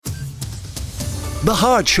The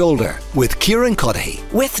Hard Shoulder with Kieran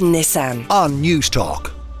with Nissan on News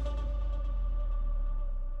Talk.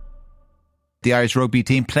 The Irish rugby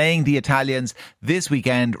team playing the Italians this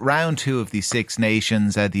weekend, round 2 of the Six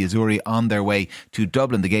Nations. The Azzurri on their way to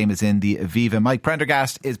Dublin. The game is in the Aviva. Mike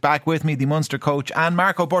Prendergast is back with me, the Munster coach, and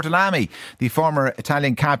Marco Bortalami, the former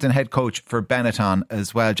Italian captain, head coach for Benetton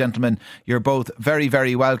as well. Gentlemen, you're both very,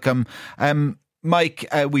 very welcome. Mike,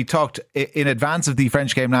 we talked in advance of the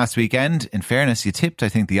French game last weekend. In fairness, you tipped, I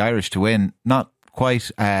think, the Irish to win. Not quite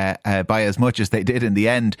by as much as they did in the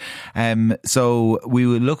end. So we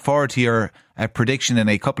will look forward to your prediction in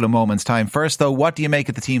a couple of moments' time. First, though, what do you make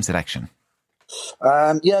of the team selection?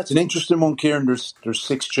 It's an interesting one, Kieran. There's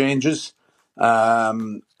 6 changes. I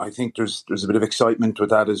think there's a bit of excitement with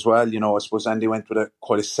that as well. You know, I suppose Andy went with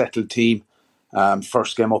quite a settled team.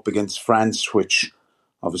 First game up against France, which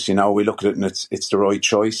obviously now we look at it and it's the right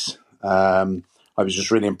choice. I was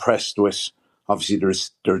just really impressed with obviously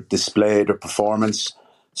their display, their performance,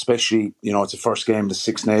 especially, you know, it's the first game of the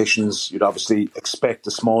Six Nations. You'd obviously expect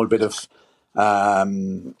a small bit of,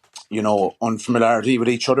 unfamiliarity with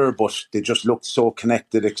each other, but they just looked so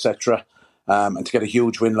connected, etc. And to get a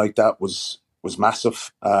huge win like that was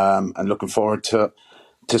massive. And looking forward to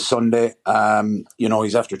Sunday.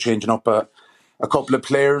 He's after changing up a couple of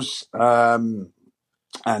players.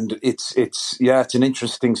 And it's an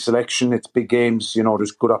interesting selection. It's big games. You know,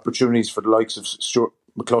 there's good opportunities for the likes of Stuart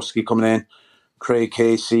McCluskey coming in, Craig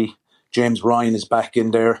Casey, James Ryan is back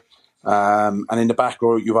in there. And in the back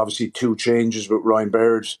row, you've obviously 2 changes with Ryan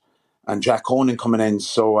Baird and Jack Honan coming in.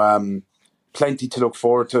 So plenty to look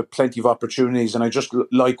forward to, plenty of opportunities. And I just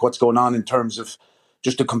like what's going on in terms of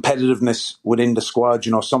just the competitiveness within the squad.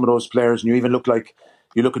 You know, some of those players, and you even look at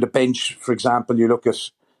the bench, for example, you look at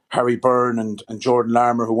Harry Byrne and Jordan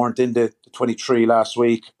Larmour, who weren't in the 23 last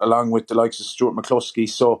week, along with the likes of Stuart McCluskey.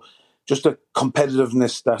 So just a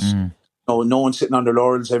competitiveness that no one's sitting on their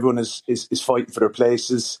laurels. Everyone is fighting for their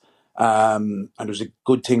places. And there's a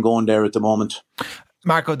good thing going there at the moment.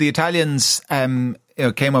 Marco, the Italians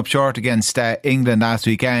came up short against England last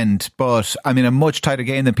weekend, but I mean a much tighter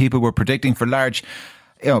game than people were predicting for large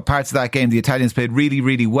parts of that game. The Italians played really,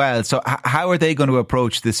 really well. So how are they going to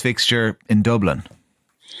approach this fixture in Dublin?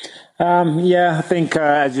 I think,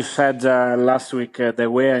 as you said last week, they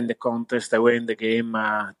were in the contest, they were in the game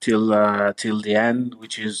till the end,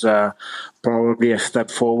 which is probably a step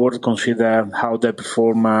forward. Consider how they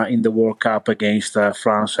perform in the World Cup against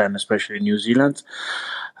France and especially New Zealand.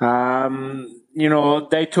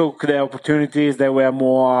 They took the opportunities. They were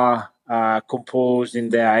more composed in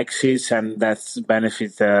their exits, and that's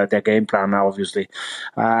benefit their game plan, obviously.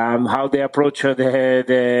 How they approach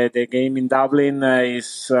the game in Dublin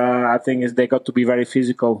is they got to be very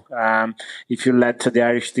physical. If you let the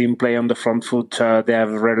Irish team play on the front foot, they are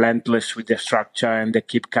relentless with their structure and they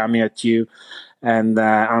keep coming at you. And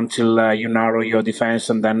until you narrow your defense,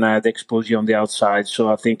 and then they expose you on the outside.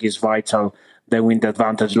 So I think it's vital they win the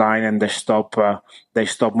advantage line and they stop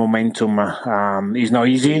momentum. It's not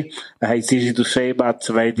easy. It's easy to say, but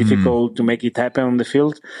very difficult to make it happen on the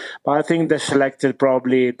field. But I think they selected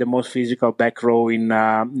probably the most physical back row in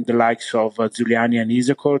the likes of Giuliani and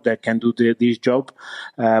Isakor that can do this job.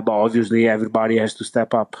 But obviously everybody has to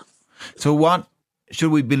step up. So what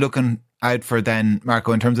should we be looking out for then,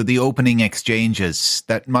 Marco, in terms of the opening exchanges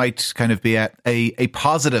that might kind of be a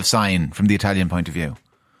positive sign from the Italian point of view?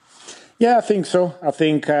 Yeah, I think so. I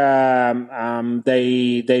think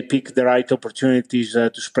they pick the right opportunities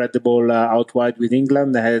to spread the ball out wide with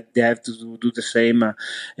England. They have to do the same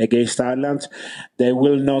against Ireland. They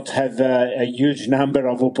will not have a huge number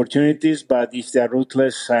of opportunities, but if they are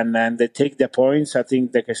ruthless and they take their points, I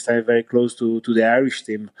think they can stay very close to the Irish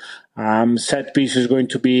team. Set piece is going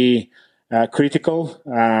to be critical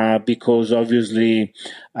because obviously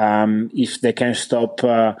if they can stop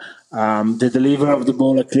the delivery of the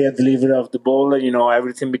ball, a clear delivery of the ball,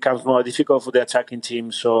 everything becomes more difficult for the attacking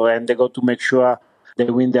team. So, and they got to make sure they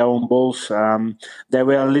win their own balls. They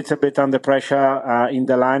were a little bit under pressure in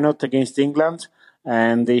the lineup against England.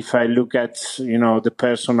 And if I look at, the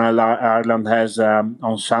personnel Ireland has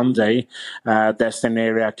on Sunday, that's an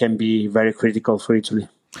area can be very critical for Italy.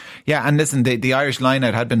 Yeah, and listen, the Irish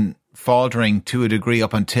lineout had been faltering to a degree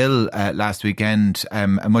up until last weekend. A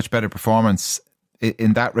much better performance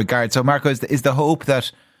in that regard. So, Marco, is the hope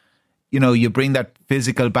that you bring that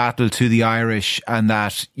physical battle to the Irish and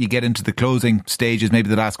that you get into the closing stages, maybe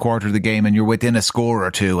the last quarter of the game, and you're within a score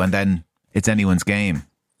or two, and then it's anyone's game?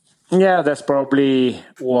 Yeah, that's probably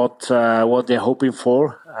what they're hoping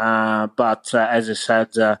for. But as I said,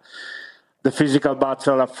 the physical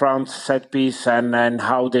battle up front, set piece, and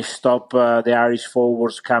how they stop the Irish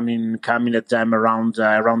forwards coming at them around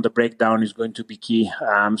the breakdown is going to be key.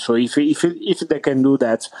 So if they can do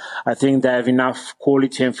that, I think they have enough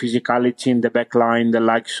quality and physicality in the back line. The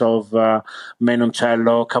likes of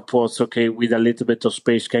Menoncello, Capozzo, with a little bit of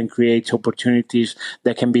space can create opportunities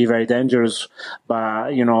that can be very dangerous.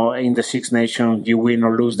 But in the Six Nations, you win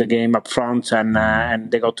or lose the game up front, and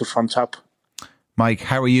they got to front up. Mike,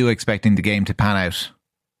 how are you expecting the game to pan out?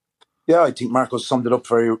 Yeah, I think Marco summed it up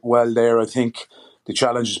very well there. I think the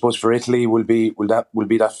challenge, I suppose, for Italy will be that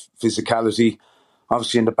physicality.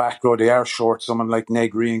 Obviously, in the back row, they are short someone like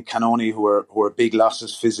Negri and Cannoni, who are big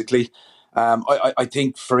losses physically. I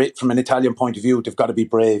think from an Italian point of view, they've got to be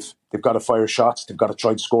brave. They've got to fire shots. They've got to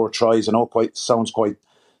try to score tries. I know sounds quite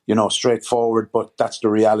straightforward, but that's the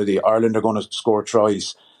reality. Ireland are going to score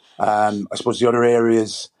tries. I suppose the other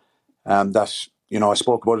areas that I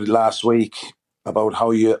spoke about it last week about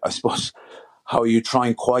how you try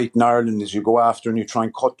and quieten Ireland as you go after and you try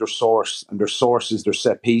and cut their source, and their source is their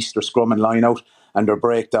set piece, their scrum and line out, and their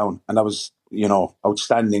breakdown. And that was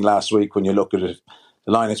outstanding last week when you look at it.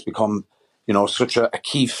 The line has become such a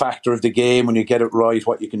key factor of the game when you get it right,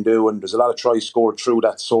 what you can do, and there's a lot of tries scored through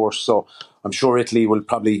that source. So I'm sure Italy will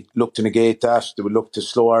probably look to negate that. They will look to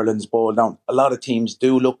slow Ireland's ball down. A lot of teams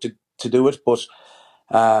do look to do it, but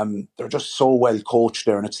they're just so well coached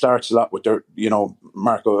there, and it starts a lot with their,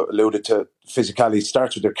 Marco alluded to physicality. It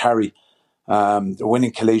starts with their carry. They're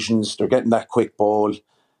winning collisions. They're getting that quick ball.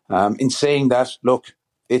 In saying that, look,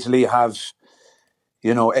 Italy have,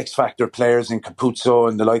 X-factor players in Capuzzo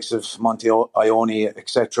and the likes of Monte Ioni,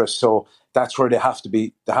 etc. So that's where they have to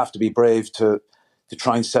be. They have to be brave to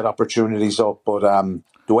try and set opportunities up. But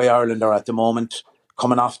the way Ireland are at the moment,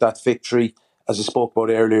 coming off that victory, as I spoke about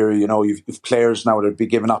earlier, you've players now that will be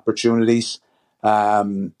given opportunities,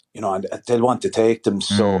 and they'll want to take them.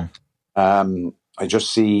 So I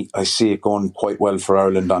see it going quite well for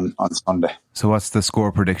Ireland on Sunday. So what's the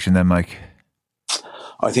score prediction then, Mike?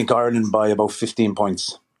 I think Ireland by about 15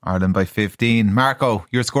 points. Ireland by 15. Marco,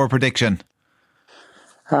 your score prediction?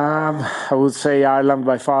 I would say Ireland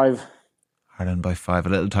by 5. Ireland by 5, a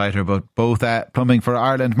little tighter, but both plumbing for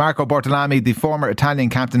Ireland. Marco Bortalami, the former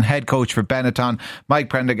Italian captain, head coach for Benetton.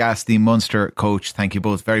 Mike Prendergast, the Munster coach. Thank you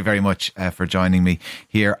both very, very much for joining me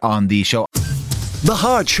here on the show. The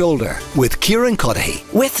Hard Shoulder with Kieran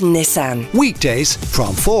Cuddihy. With Nissan. Weekdays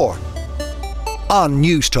from 4 on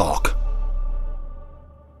News Talk.